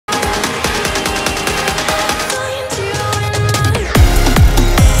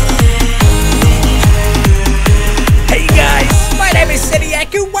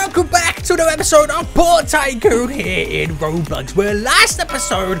episode of Poor Tycoon here in Roblox, where last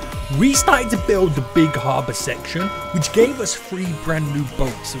episode we started to build the big harbour section, which gave us 3 brand new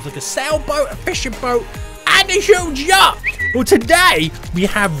boats. It was like a sailboat, a fishing boat, and a huge yacht. Well, today we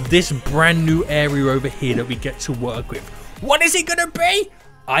have this brand new area over here that we get to work with. What is it gonna be?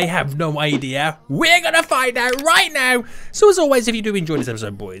 I have no idea. We're gonna find out right now. So as always, if you do enjoy this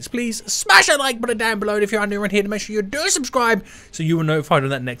episode, boys, please smash a like button down below. And if you're new around here, to make sure you do subscribe so you will be notified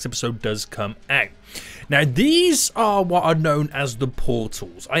when that next episode does come out. Now, these are what are known as the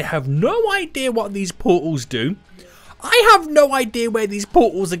portals. I have no idea what these portals do. I have no idea where these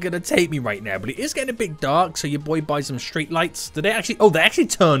portals are going to take me right now, but it is getting a bit dark, so your boy buys some street lights. Do they actually... Oh, they actually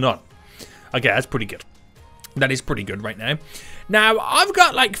turn on. Okay, that's pretty good. That is pretty good right now. Now, I've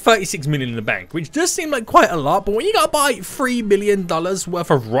got like 36 million in the bank, which does seem like quite a lot, but when you got to buy $3 million worth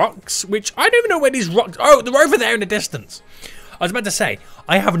of rocks, which I don't even know where these rocks... Oh, they're over there in the distance. I was about to say,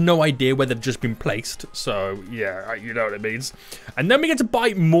 I have no idea where they've just been placed, so yeah, you know what it means. And then we get to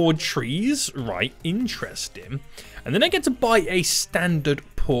buy more trees, right, interesting. And then I get to buy a standard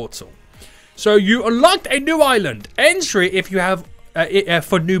portal. So you unlocked a new island. Enter it if you have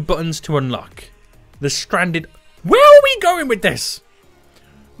for new buttons to unlock. The stranded... Where are we going with this?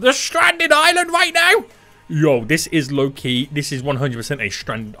 The stranded island right now? Yo, this is low-key. This is 100% a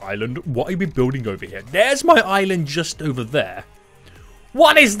stranded island. What are we building over here? There's my island just over there.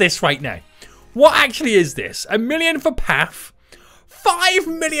 What is this right now? What actually is this? $1 million for path. 5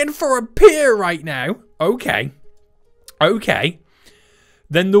 million for a pier right now. Okay. Okay.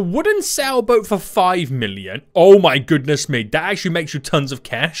 Then the wooden sailboat for 5 million. Oh my goodness me. That actually makes you tons of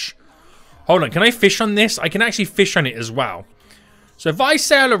cash. Hold on. Can I fish on this? I can actually fish on it as well. So if I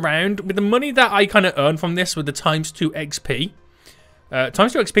sail around with the money that I kind of earn from this with the times 2 XP.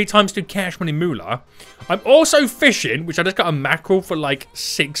 Times 2 XP, times 2 cash money moolah. I'm also fishing, which I just got a mackerel for like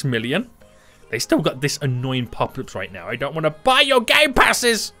 6 million. They still got this annoying pop-ups right now. I don't want to buy your game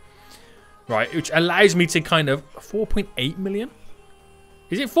passes. Right, which allows me to kind of 4.8 million.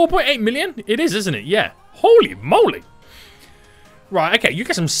 Is it 4.8 million? It is, isn't it? Yeah. Holy moly. Right, okay, you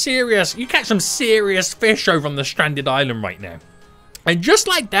catch some serious fish over on the stranded island right now. And just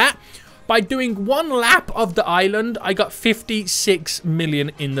like that, by doing 1 lap of the island, I got 56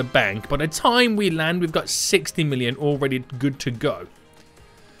 million in the bank. By the time we land, we've got 60 million already good to go.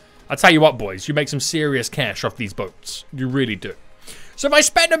 I'll tell you what, boys, you make some serious cash off these boats. You really do. So if I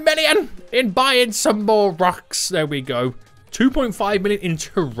spend $1 million in buying some more rocks, there we go. 2.5 million in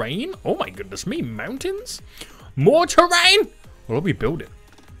terrain. Oh my goodness me, mountains. More terrain. What are we building?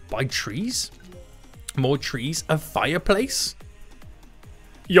 Buy trees. More trees. A fireplace.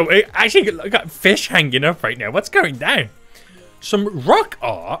 Yo, actually got fish hanging up right now. What's going down? Some rock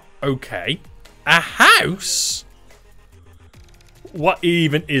art. Okay. A house. What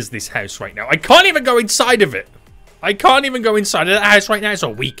even is this house right now? I can't even go inside of it. I can't even go inside of that house right now. It's a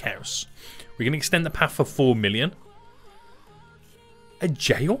weak house. We're going to extend the path for 4 million. A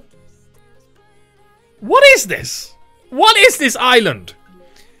jail? What is this? What is this island?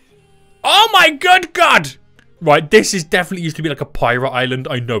 Oh my good God. Right, this is definitely used to be like a pirate island.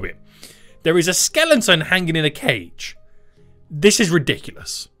 I know it. There is a skeleton hanging in a cage. This is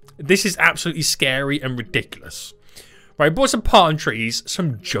ridiculous. This is absolutely scary and ridiculous. Right, I bought some palm trees,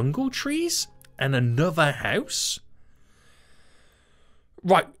 some jungle trees, and another house.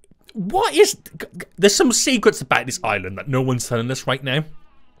 Right, what is... There's some secrets about this island that no one's telling us right now.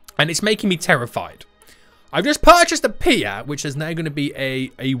 And it's making me terrified. I've just purchased a pier, which is now going to be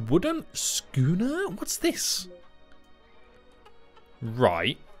a wooden schooner. What's this?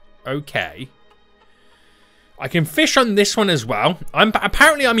 Right. Okay. I can fish on this one as well.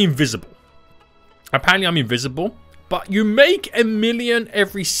 Apparently I'm invisible. Apparently I'm invisible. But you make $1 million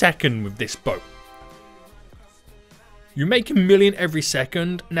every second with this boat. You make $1 million every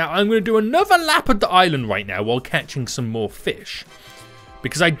second. Now I'm going to do another lap of the island right now while catching some more fish.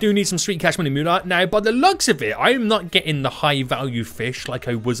 Because I do need some sweet cash money moolah. Now, by the looks of it, I am not getting the high value fish like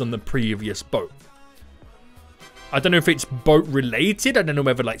I was on the previous boat. I don't know if it's boat related. I don't know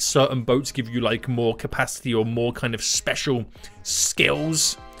whether like certain boats give you like more capacity or more kind of special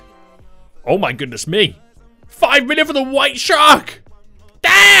skills. Oh my goodness me. 5 million for the white shark.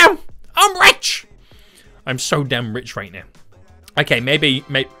 Damn, I'm rich. I'm so damn rich right now. Okay, maybe.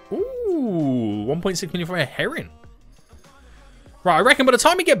 Ooh, 1.6 million for a herring. Right, I reckon by the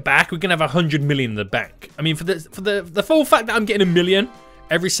time we get back, we're going to have 100 million in the bank. I mean, for the full fact that I'm getting $1 million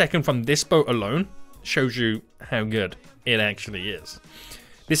every second from this boat alone shows you how good it actually is.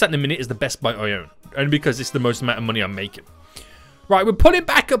 This at the minute is the best boat I own. Only because it's the most amount of money I'm making. Right, we'll put it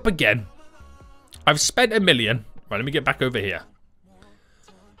back up again. I've spent $1 million. Right, let me get back over here.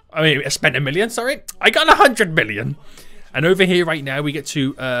 I mean, I spent $1 million, sorry. I got 100 million. And over here right now, we get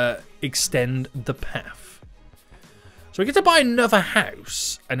to extend the path. So we get to buy another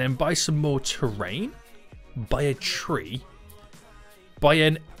house and then buy some more terrain. Buy a tree. Buy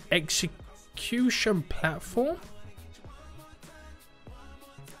an execution platform.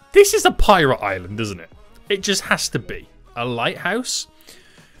 This is a pirate island, isn't it? It just has to be. A lighthouse.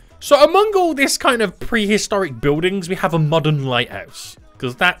 So among all this kind of prehistoric buildings, we have a modern lighthouse.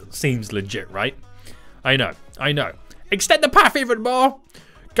 Because that seems legit, right? I know. Extend the path even more.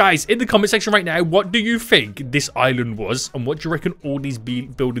 Guys, in the comment section right now, what do you think this island was? And what do you reckon all these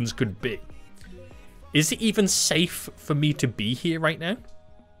buildings could be? Is it even safe for me to be here right now?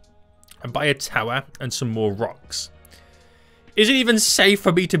 And buy a tower and some more rocks. Is it even safe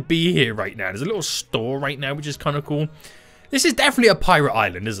for me to be here right now? There's a little store right now, which is kind of cool. This is definitely a pirate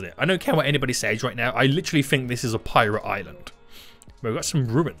island, isn't it? I don't care what anybody says right now. I literally think this is a pirate island. We've got some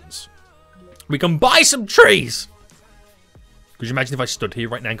ruins. We can buy some trees. Could you imagine if I stood here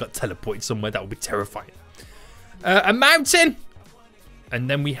right now and got teleported somewhere? That would be terrifying. A mountain. And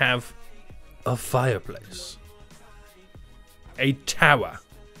then we have a fireplace. A tower.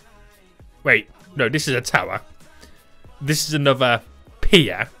 Wait, no, this is a tower. This is another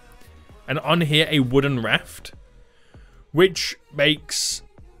pier. And on here, a wooden raft. Which makes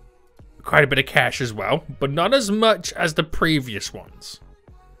quite a bit of cash as well, but not as much as the previous ones.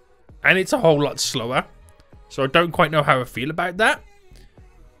 And it's a whole lot slower. So I don't quite know how I feel about that.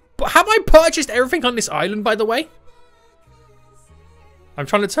 But have I purchased everything on this island, by the way? I'm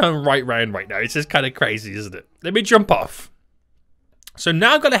trying to turn right round right now. It's just kind of crazy, isn't it? Let me jump off. So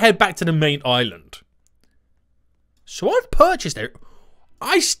now I've got to head back to the main island. So I've purchased it.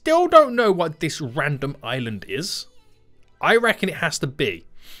 I still don't know what this random island is. I reckon it has to be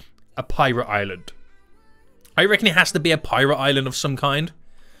a pirate island. I reckon it has to be a pirate island of some kind.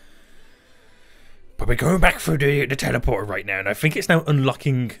 But we're going back through the teleporter right now. And I think it's now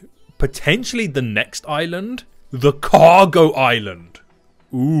unlocking potentially the next island. The cargo island.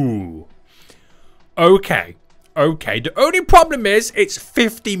 Ooh. Okay. The only problem is it's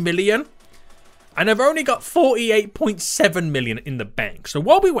 50 million. And I've only got 48.7 million in the bank. So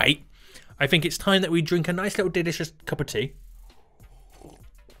while we wait, I think it's time that we drink a nice little delicious cup of tea.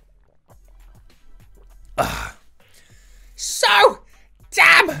 So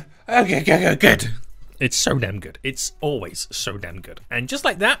damn good. It's so damn good. It's always so damn good. And just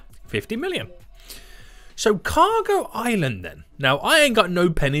like that, 50 million. So Cargo Island then. Now, I ain't got no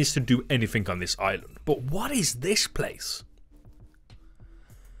pennies to do anything on this island. But what is this place?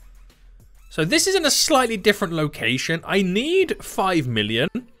 So this is in a slightly different location. I need 5 million.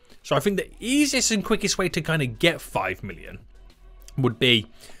 So I think the easiest and quickest way to kind of get 5 million would be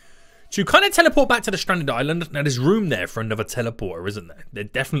to kind of teleport back to the stranded island. Now there's room there for another teleporter, isn't there? There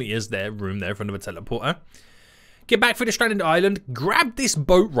definitely is room there for another teleporter. Get back for the stranded island. Grab this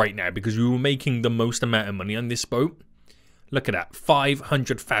boat right now because we were making the most amount of money on this boat. Look at that.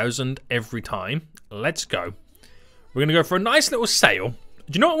 500,000 every time. Let's go. We're going to go for a nice little sail.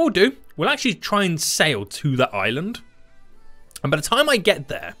 Do you know what we'll do? We'll actually try and sail to that island. And by the time I get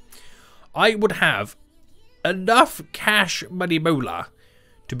there, I would have enough cash money moolah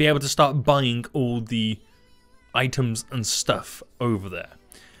to be able to start buying all the items and stuff over there.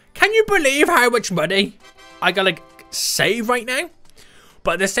 Can you believe how much money I gotta save right now?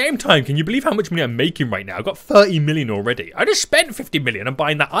 But at the same time, can you believe how much money I'm making right now? I've got 30 million already. I just spent 50 million on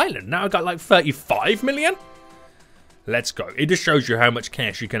buying that island. Now I've got like 35 million. Let's go. It just shows you how much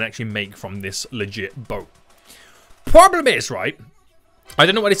cash you can actually make from this legit boat. Problem is, right, I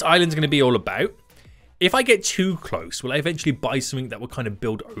don't know what this island's going to be all about. If I get too close, will I eventually buy something that will kind of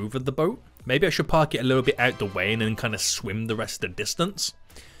build over the boat? Maybe I should park it a little bit out the way and then kind of swim the rest of the distance.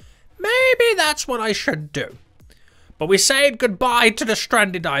 Maybe that's what I should do. But we're saying goodbye to the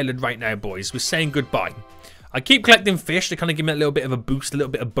stranded island right now, boys. We're saying goodbye. I keep collecting fish to kind of give me a little bit of a boost, a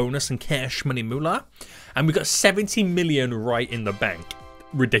little bit of bonus and cash money moolah. And we got 70 million right in the bank.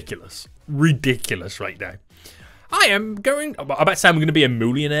 Ridiculous. Ridiculous right now. I am going... I'm about to say I'm going to be a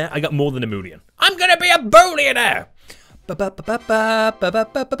millionaire. I got more than a million. I'm going to be a billionaire. Billion.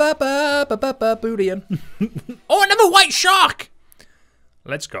 Oh, another white shark.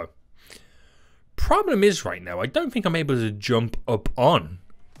 Let's go. Problem is right now, I don't think I'm able to jump up on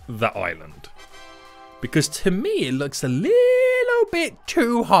that island. Because to me, it looks a little bit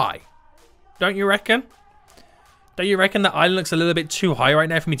too high. Don't you reckon? Don't you reckon that island looks a little bit too high right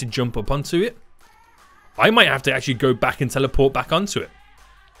now for me to jump up onto it? I might have to actually go back and teleport back onto it.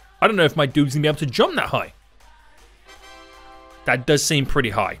 I don't know if my dude's going to be able to jump that high. That does seem pretty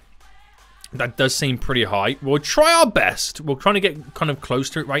high. That does seem pretty high. We'll try our best. We're trying to get kind of close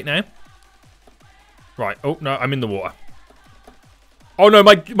to it right now. Right. Oh, no, I'm in the water. Oh, no,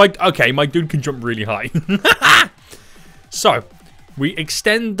 okay, my dude can jump really high. So, we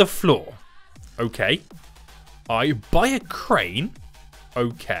extend the floor. Okay. I buy a crane.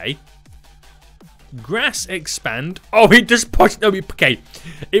 Okay. Grass expand. Oh, it just pushes. No, okay.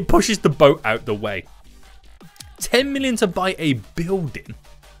 It pushes the boat out the way. 10 million to buy a building.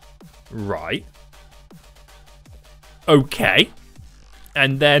 Right. Okay.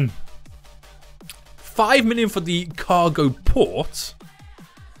 And then 5 million for the cargo port.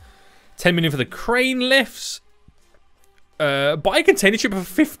 10 million for the crane lifts. Buy a container ship for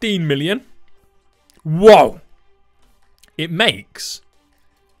 15 million. Whoa. It makes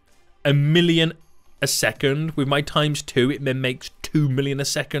 $1 million a second. With my ×2, it then makes 2 million a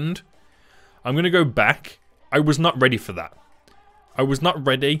second. I'm going to go back. I was not ready for that. I was not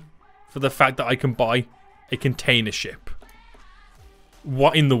ready for the fact that I can buy a container ship.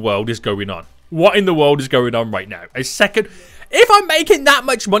 What in the world is going on? What in the world is going on right now? A second. If I'm making that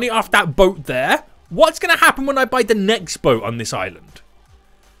much money off that boat there, what's going to happen when I buy the next boat on this island?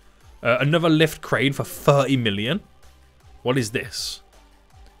 Another lift crane for 30 million. What is this?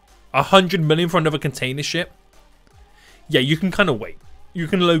 100 million for another container ship? Yeah, you can kind of wait. You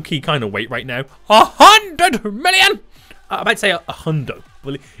can low-key kind of wait right now. 100 million! I might say 100.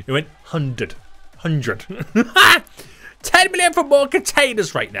 It went 100. 100. 10 million for more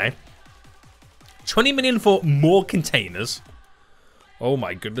containers right now. 20 million for more containers. Oh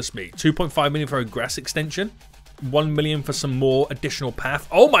my goodness me. 2.5 million for a grass extension. 1 million for some more additional path.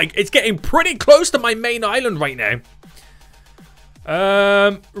 Oh my, it's getting pretty close to my main island right now.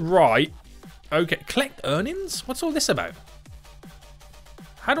 Right. Okay, collect earnings? What's all this about?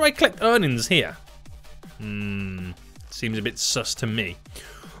 How do I collect earnings here? Seems a bit sus to me.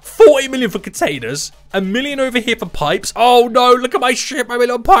 40 million for containers. 1 million over here for pipes. Oh no, look at my ship. My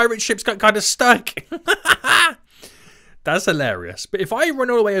little pirate ship's got kind of stuck. That's hilarious. But if I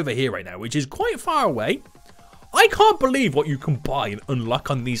run all the way over here right now, which is quite far away, I can't believe what you can buy and unlock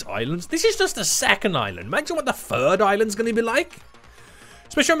on these islands. This is just the second island. Imagine what the third island's going to be like.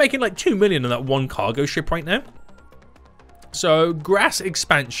 Especially I'm making like 2 million on that one cargo ship right now. So, grass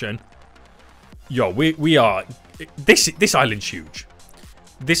expansion. Yo, we are... This island's huge.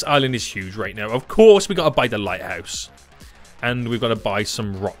 This island is huge right now. Of course, we got to buy the lighthouse. And we've got to buy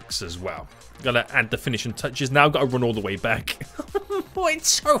some rocks as well. Got to add the finishing touches. Now got to run all the way back. Boy, it's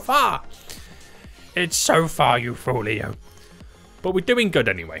so far. It's so far, you foolio. But we're doing good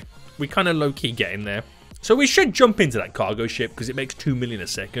anyway. We kind of low-key getting there. So we should jump into that cargo ship because it makes 2 million a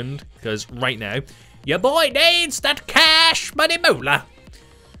second. Because right now, your boy needs that cash money moolah.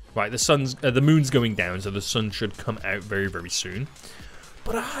 Right, the moon's going down, so the sun should come out very, very soon.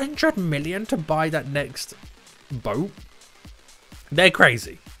 But 100 million to buy that next boat? They're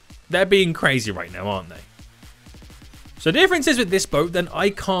crazy. They're being crazy right now, aren't they? So the difference is with this boat, then I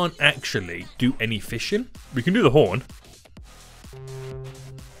can't actually do any fishing. We can do the horn.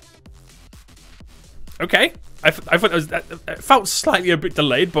 Okay. I thought it felt slightly a bit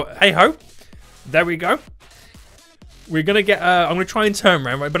delayed, but hey ho. There we go. We're going to get... I'm going to try and turn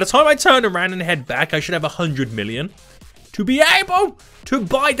around. Right? By the time I turn around and head back, I should have 100 million to be able to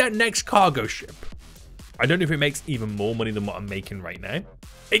buy that next cargo ship. I don't know if it makes even more money than what I'm making right now.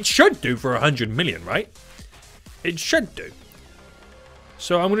 It should do for 100 million, right? It should do.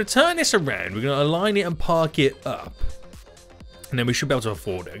 So I'm going to turn this around. We're going to align it and park it up. And then we should be able to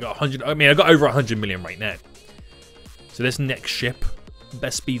afford it. I got 100. I mean, I got over 100 million right now. So this next ship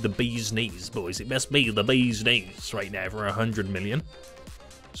best be the bee's knees, boys. It best be the bee's knees right now for 100 million.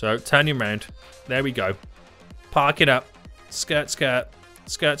 So turn you around. There we go. Park it up. Skirt, skirt,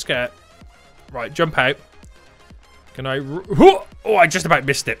 skirt, skirt. Right, jump out. Can I? Oh, I just about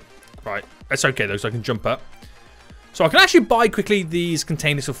missed it. Right, that's okay though, so I can jump up. So I can actually buy quickly these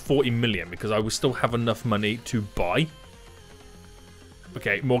containers for 40 million because I will still have enough money to buy.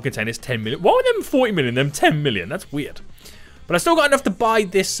 Okay, more containers, 10 million. Why are them 40 million, them 10 million? That's weird. But I still got enough to buy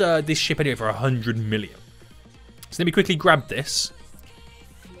this this ship anyway for 100 million. So let me quickly grab this.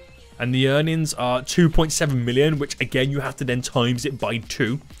 And the earnings are 2.7 million, which again, you have to then times it by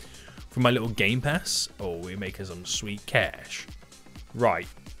 2 for my little game pass. Oh, we're making some sweet cash. Right.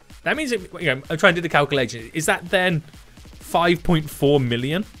 That means, I'm trying to do the calculation. Is that then 5.4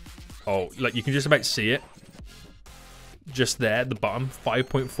 million? Oh, like you can just about see it. Just there at the bottom,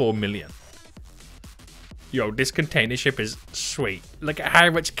 5.4 million. Yo, this container ship is sweet. Look at how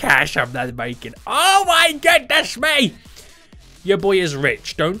much cash I'm now making. Oh my goodness me! Your boy is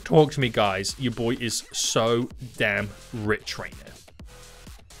rich. Don't talk to me, guys. Your boy is so damn rich right now.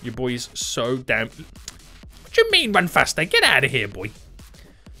 Your boy's so damn... What do you mean run faster? Get out of here, boy.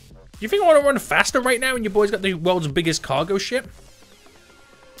 You think I want to run faster right now and your boy's got the world's biggest cargo ship?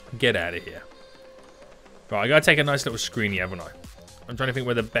 Get out of here. Right, I gotta take a nice little screeny, haven't I? I'm trying to think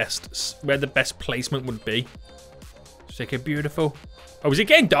where the best placement would be. Just take it beautiful. Oh, is it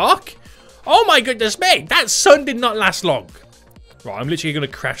getting dark? Oh my goodness me! That sun did not last long. Right, I'm literally gonna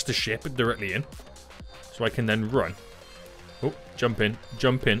crash the ship directly in. So I can then run. Oh, jump in,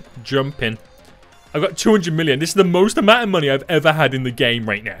 jump in, jump in. I've got 200 million. This is the most amount of money I've ever had in the game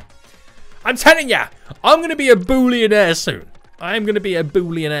right now. I'm telling ya, I'm going to be a billionaire soon. I am going to be a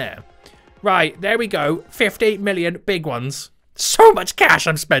billionaire. Right, there we go. 58 million, big ones. So much cash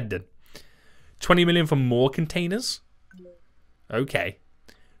I'm spending. 20 million for more containers. Okay.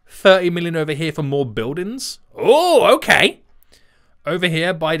 30 million over here for more buildings. Oh, okay. Over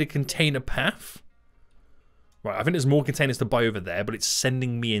here by the container path. Right, I think there's more containers to buy over there, but it's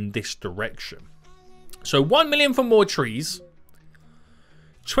sending me in this direction. So 1 million for more trees.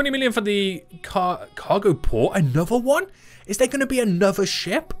 20 million for the cargo port. Another one? Is there going to be another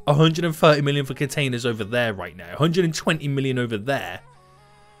ship? 130 million for containers over there right now. 120 million over there.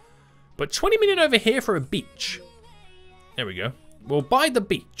 But 20 million over here for a beach. There we go. We'll buy the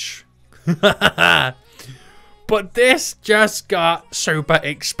beach. But this just got super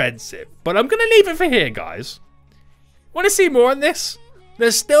expensive. But I'm going to leave it for here, guys. Want to see more on this?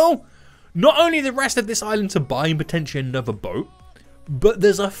 There's still not only the rest of this island to buy and potentially another boat, but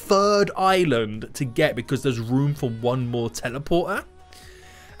there's a third island to get because there's room for one more teleporter.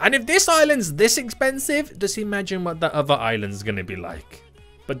 And if this island's this expensive, just imagine what that other island's going to be like.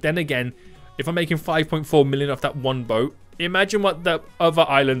 But then again, if I'm making 5.4 million off that one boat, imagine what the other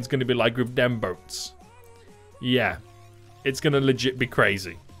island's going to be like with them boats. Yeah, it's going to legit be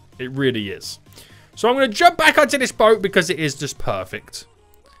crazy. It really is. So I'm going to jump back onto this boat because it is just perfect.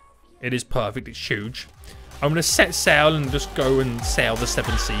 It is perfect. It's huge. I'm going to set sail and just go and sail the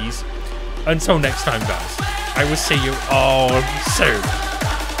 7 seas. Until next time, guys. I will see you all soon.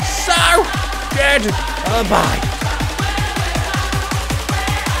 So, goodbye.